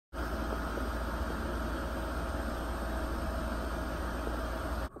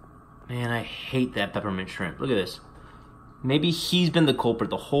Man, I hate that peppermint shrimp. Look at this. Maybe he's been the culprit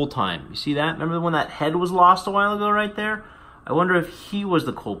the whole time. You see that? Remember when that head was lost a while ago right there? I wonder if he was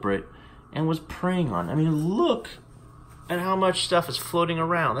the culprit and was preying on it. I mean, look at how much stuff is floating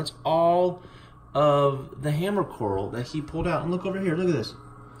around. That's all of the hammer coral that he pulled out. And look over here. Look at this.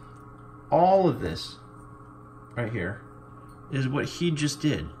 All of this right here is what he just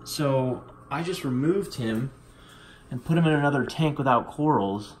did. So I just removed him and put him in another tank without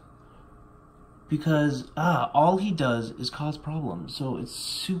corals because all he does is cause problems. So it's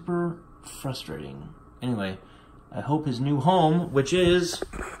super frustrating. Anyway, I hope his new home, which is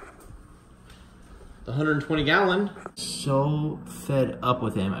the 120 gallon, so fed up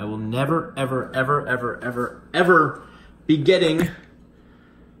with him. I will never, ever, ever, ever, ever, ever be getting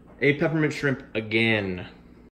a peppermint shrimp again.